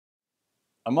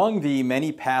Among the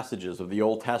many passages of the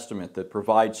Old Testament that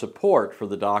provide support for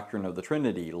the doctrine of the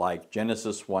Trinity, like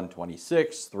Genesis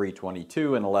 1:26,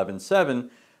 3:22, and 11:7,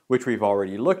 which we've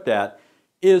already looked at,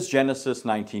 is Genesis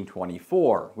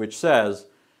 19:24, which says,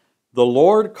 "The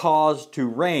Lord caused to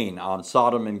rain on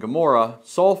Sodom and Gomorrah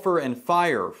sulfur and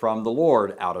fire from the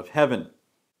Lord out of heaven."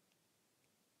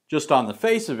 Just on the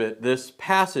face of it, this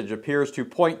passage appears to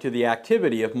point to the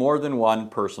activity of more than one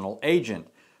personal agent,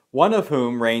 one of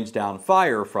whom rains down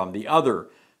fire from the other,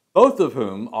 both of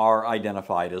whom are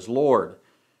identified as Lord.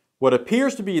 What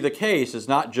appears to be the case is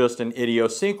not just an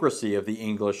idiosyncrasy of the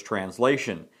English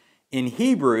translation. In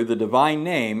Hebrew, the divine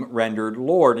name rendered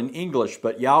Lord in English,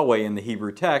 but Yahweh in the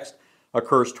Hebrew text,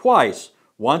 occurs twice,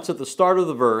 once at the start of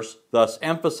the verse, thus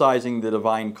emphasizing the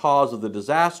divine cause of the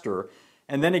disaster,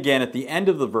 and then again at the end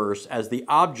of the verse as the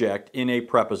object in a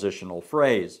prepositional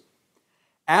phrase.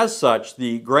 As such,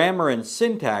 the grammar and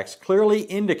syntax clearly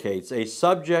indicates a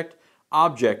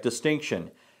subject-object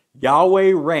distinction.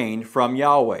 Yahweh reigned from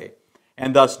Yahweh,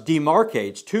 and thus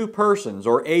demarcates two persons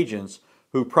or agents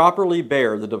who properly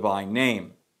bear the divine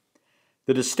name.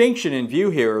 The distinction in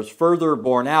view here is further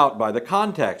borne out by the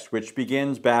context, which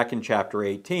begins back in chapter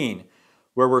 18,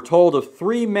 where we're told of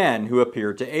three men who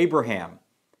appeared to Abraham.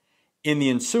 In the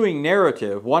ensuing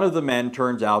narrative, one of the men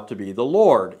turns out to be the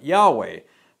Lord, Yahweh,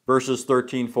 verses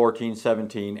 13, 14,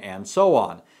 17, and so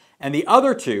on. And the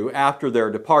other two, after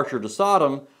their departure to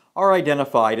Sodom, are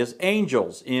identified as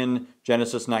angels in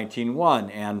Genesis 19:1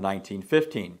 and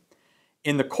 19:15.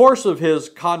 In the course of his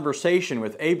conversation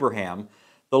with Abraham,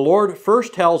 the Lord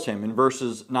first tells him in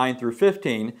verses 9 through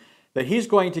 15 that he's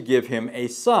going to give him a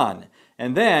son.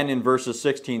 And then in verses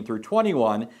 16 through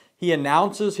 21, he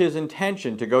announces his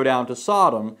intention to go down to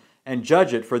Sodom and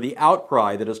judge it for the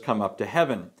outcry that has come up to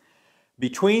heaven.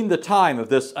 Between the time of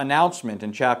this announcement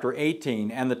in chapter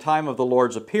 18 and the time of the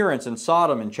Lord's appearance in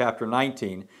Sodom in chapter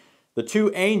 19, the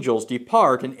two angels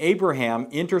depart and Abraham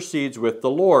intercedes with the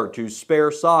Lord to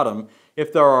spare Sodom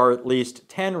if there are at least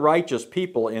 10 righteous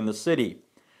people in the city.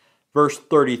 Verse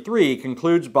 33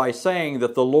 concludes by saying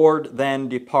that the Lord then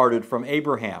departed from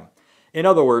Abraham. In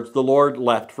other words, the Lord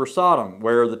left for Sodom,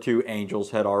 where the two angels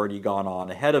had already gone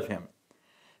on ahead of him.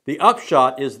 The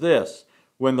upshot is this.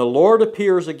 When the Lord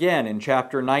appears again in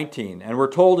chapter 19, and we're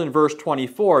told in verse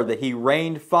 24 that he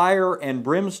rained fire and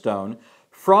brimstone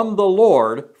from the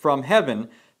Lord, from heaven,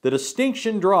 the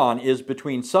distinction drawn is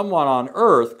between someone on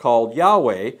earth called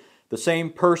Yahweh, the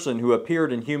same person who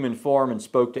appeared in human form and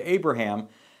spoke to Abraham,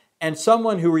 and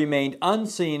someone who remained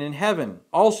unseen in heaven,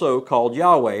 also called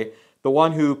Yahweh, the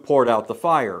one who poured out the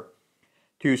fire.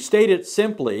 To state it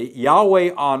simply,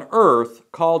 Yahweh on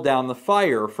earth called down the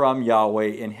fire from Yahweh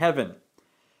in heaven.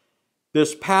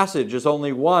 This passage is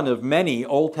only one of many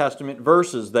Old Testament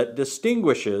verses that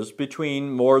distinguishes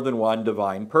between more than one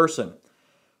divine person.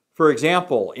 For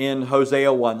example, in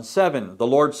Hosea 1:7, the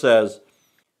Lord says,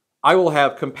 "I will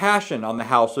have compassion on the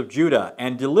house of Judah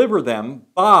and deliver them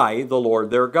by the Lord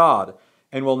their God,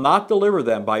 and will not deliver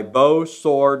them by bow,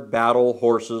 sword, battle,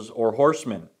 horses, or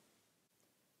horsemen."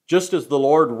 Just as the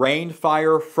Lord rained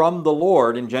fire from the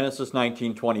Lord in Genesis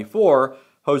 19:24,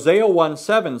 Hosea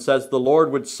 1:7 says the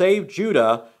Lord would save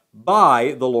Judah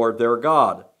by the Lord their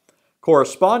God.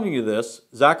 Corresponding to this,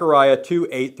 Zechariah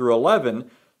 2:8 through 11,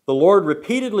 the Lord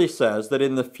repeatedly says that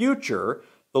in the future,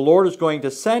 the Lord is going to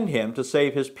send him to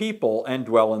save his people and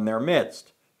dwell in their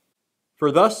midst.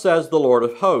 "For thus says the Lord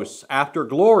of hosts, after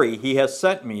glory he has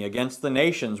sent me against the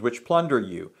nations which plunder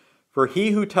you. For he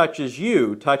who touches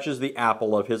you touches the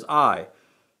apple of his eye.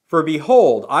 For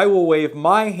behold, I will wave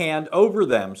my hand over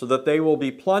them, so that they will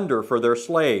be plunder for their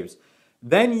slaves.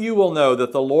 Then you will know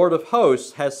that the Lord of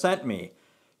hosts has sent me.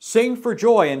 Sing for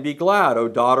joy and be glad, O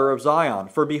daughter of Zion.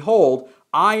 For behold,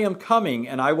 I am coming,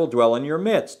 and I will dwell in your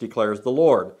midst, declares the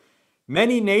Lord.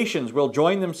 Many nations will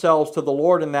join themselves to the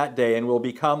Lord in that day, and will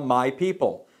become my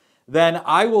people. Then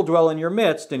I will dwell in your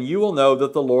midst, and you will know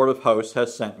that the Lord of hosts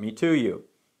has sent me to you."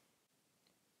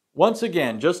 Once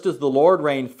again, just as the Lord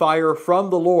rained fire from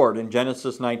the Lord in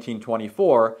Genesis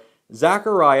 19:24,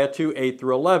 Zechariah 2:8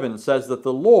 through 11 says that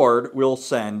the Lord will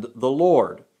send the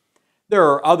Lord. There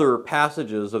are other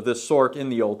passages of this sort in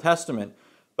the Old Testament,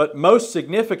 but most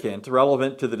significant,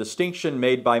 relevant to the distinction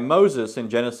made by Moses in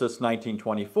Genesis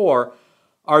 19:24,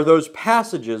 are those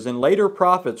passages in later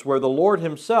prophets where the Lord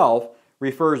himself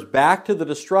refers back to the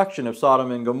destruction of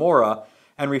Sodom and Gomorrah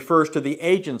and refers to the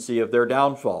agency of their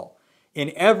downfall.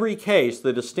 In every case,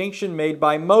 the distinction made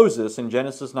by Moses in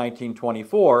Genesis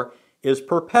 19:24 is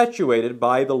perpetuated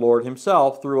by the Lord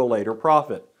himself through a later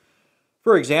prophet.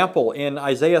 For example, in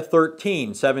Isaiah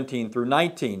 13:17 through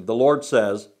 19, the Lord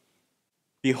says,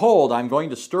 Behold, I am going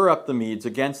to stir up the Medes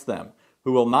against them,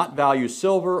 who will not value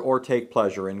silver or take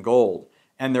pleasure in gold.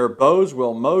 And their bows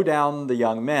will mow down the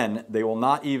young men. They will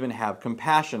not even have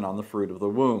compassion on the fruit of the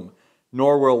womb,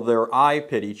 nor will their eye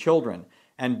pity children.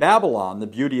 And Babylon, the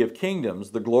beauty of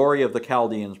kingdoms, the glory of the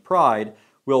Chaldeans' pride,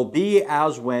 will be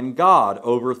as when God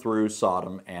overthrew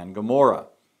Sodom and Gomorrah.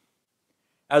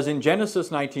 As in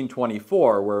Genesis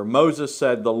 19:24, where Moses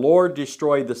said, "The Lord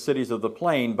destroyed the cities of the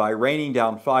plain by raining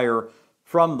down fire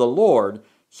from the Lord,"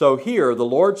 so here the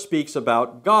Lord speaks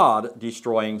about God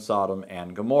destroying Sodom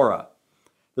and Gomorrah.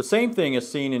 The same thing is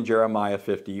seen in Jeremiah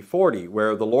 50:40,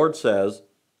 where the Lord says,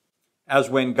 "As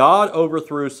when God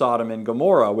overthrew Sodom and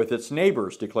Gomorrah with its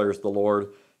neighbors, declares the Lord,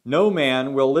 no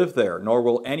man will live there, nor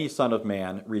will any son of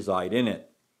man reside in it."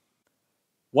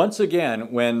 Once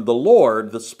again, when the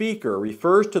Lord, the speaker,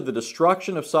 refers to the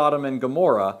destruction of Sodom and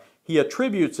Gomorrah, he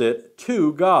attributes it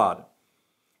to God.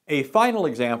 A final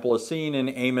example is seen in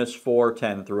Amos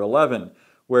 4:10-11,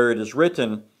 where it is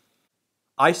written,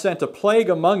 "I sent a plague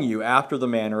among you after the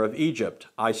manner of Egypt.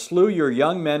 I slew your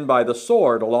young men by the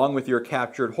sword along with your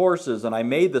captured horses, and I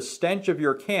made the stench of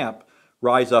your camp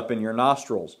rise up in your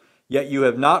nostrils. Yet you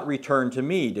have not returned to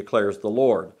me, declares the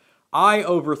Lord. I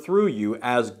overthrew you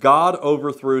as God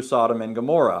overthrew Sodom and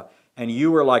Gomorrah, and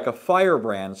you were like a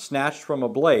firebrand snatched from a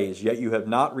blaze, yet you have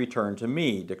not returned to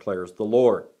me, declares the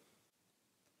Lord."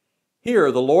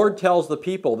 Here the Lord tells the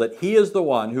people that he is the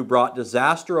one who brought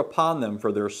disaster upon them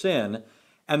for their sin,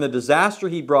 and the disaster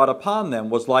he brought upon them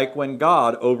was like when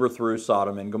God overthrew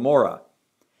Sodom and Gomorrah.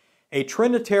 A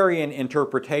Trinitarian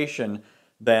interpretation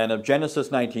then of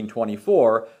Genesis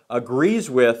 19:24 agrees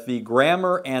with the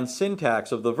grammar and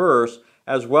syntax of the verse,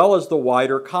 as well as the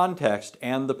wider context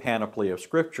and the panoply of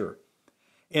Scripture.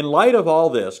 In light of all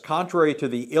this, contrary to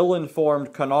the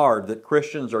ill-informed canard that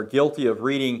Christians are guilty of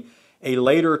reading a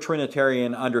later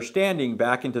Trinitarian understanding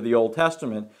back into the Old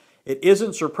Testament, it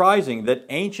isn't surprising that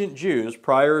ancient Jews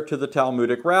prior to the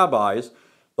Talmudic rabbis,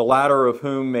 the latter of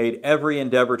whom made every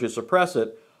endeavor to suppress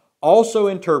it, also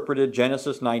interpreted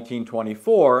Genesis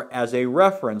 19:24 as a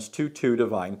reference to two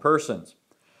divine persons.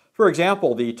 For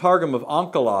example, the Targum of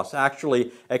Onkelos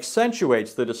actually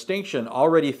accentuates the distinction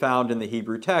already found in the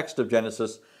Hebrew text of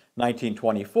Genesis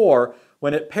 19:24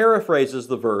 when it paraphrases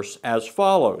the verse as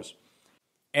follows: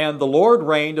 "And the Lord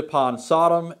rained upon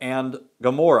Sodom and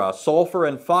Gomorrah sulfur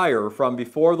and fire from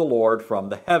before the Lord from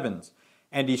the heavens,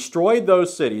 and destroyed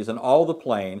those cities and all the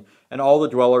plain, and all the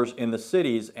dwellers in the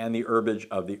cities and the herbage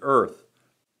of the earth."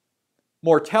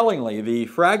 More tellingly, the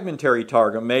fragmentary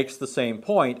Targum makes the same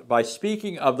point by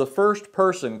speaking of the first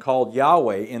person called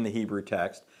Yahweh in the Hebrew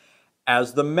text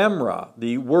as the Memra,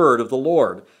 the word of the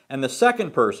Lord, and the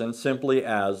second person simply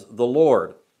as the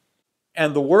Lord.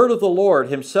 "And the word of the Lord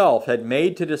himself had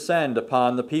made to descend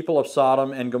upon the people of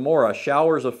Sodom and Gomorrah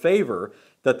showers of favor,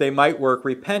 that they might work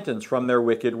repentance from their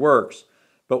wicked works.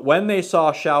 But when they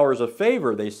saw showers of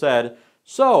favor, they said,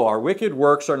 So our wicked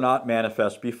works are not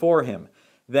manifest before him.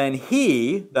 Then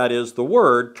he," that is the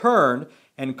Word, "turned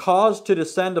and caused to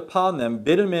descend upon them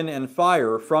bitumen and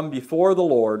fire from before the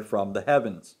Lord from the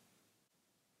heavens."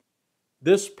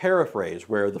 This paraphrase,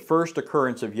 where the first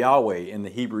occurrence of Yahweh in the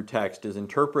Hebrew text is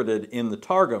interpreted in the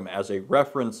Targum as a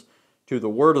reference to the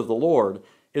word of the Lord,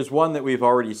 is one that we've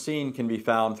already seen can be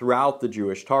found throughout the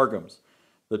Jewish Targums.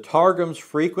 The Targums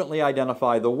frequently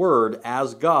identify the Word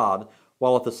as God,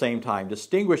 while at the same time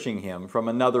distinguishing him from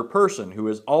another person who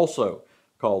is also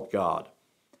called God.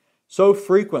 So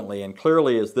frequently and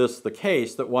clearly is this the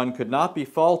case that one could not be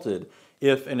faulted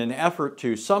if, in an effort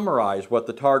to summarize what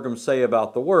the Targums say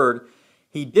about the Word,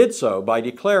 he did so by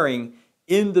declaring,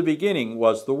 "In the beginning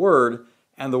was the Word,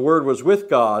 and the Word was with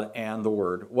God, and the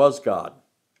Word was God."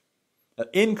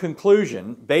 In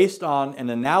conclusion, based on an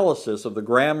analysis of the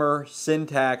grammar,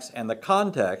 syntax, and the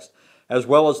context, as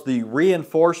well as the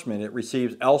reinforcement it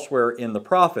receives elsewhere in the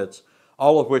prophets,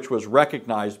 all of which was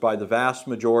recognized by the vast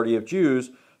majority of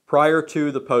Jews prior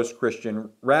to the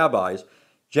post-Christian rabbis,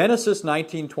 Genesis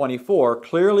 19:24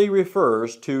 clearly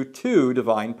refers to two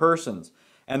divine persons,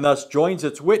 and thus joins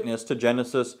its witness to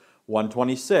Genesis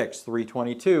 1:26,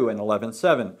 3:22, and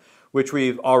 11:7, which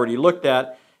we've already looked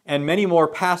at, and many more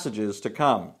passages to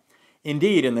come.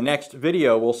 Indeed, in the next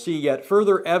video, we'll see yet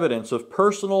further evidence of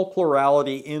personal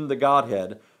plurality in the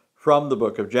Godhead from the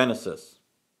book of Genesis.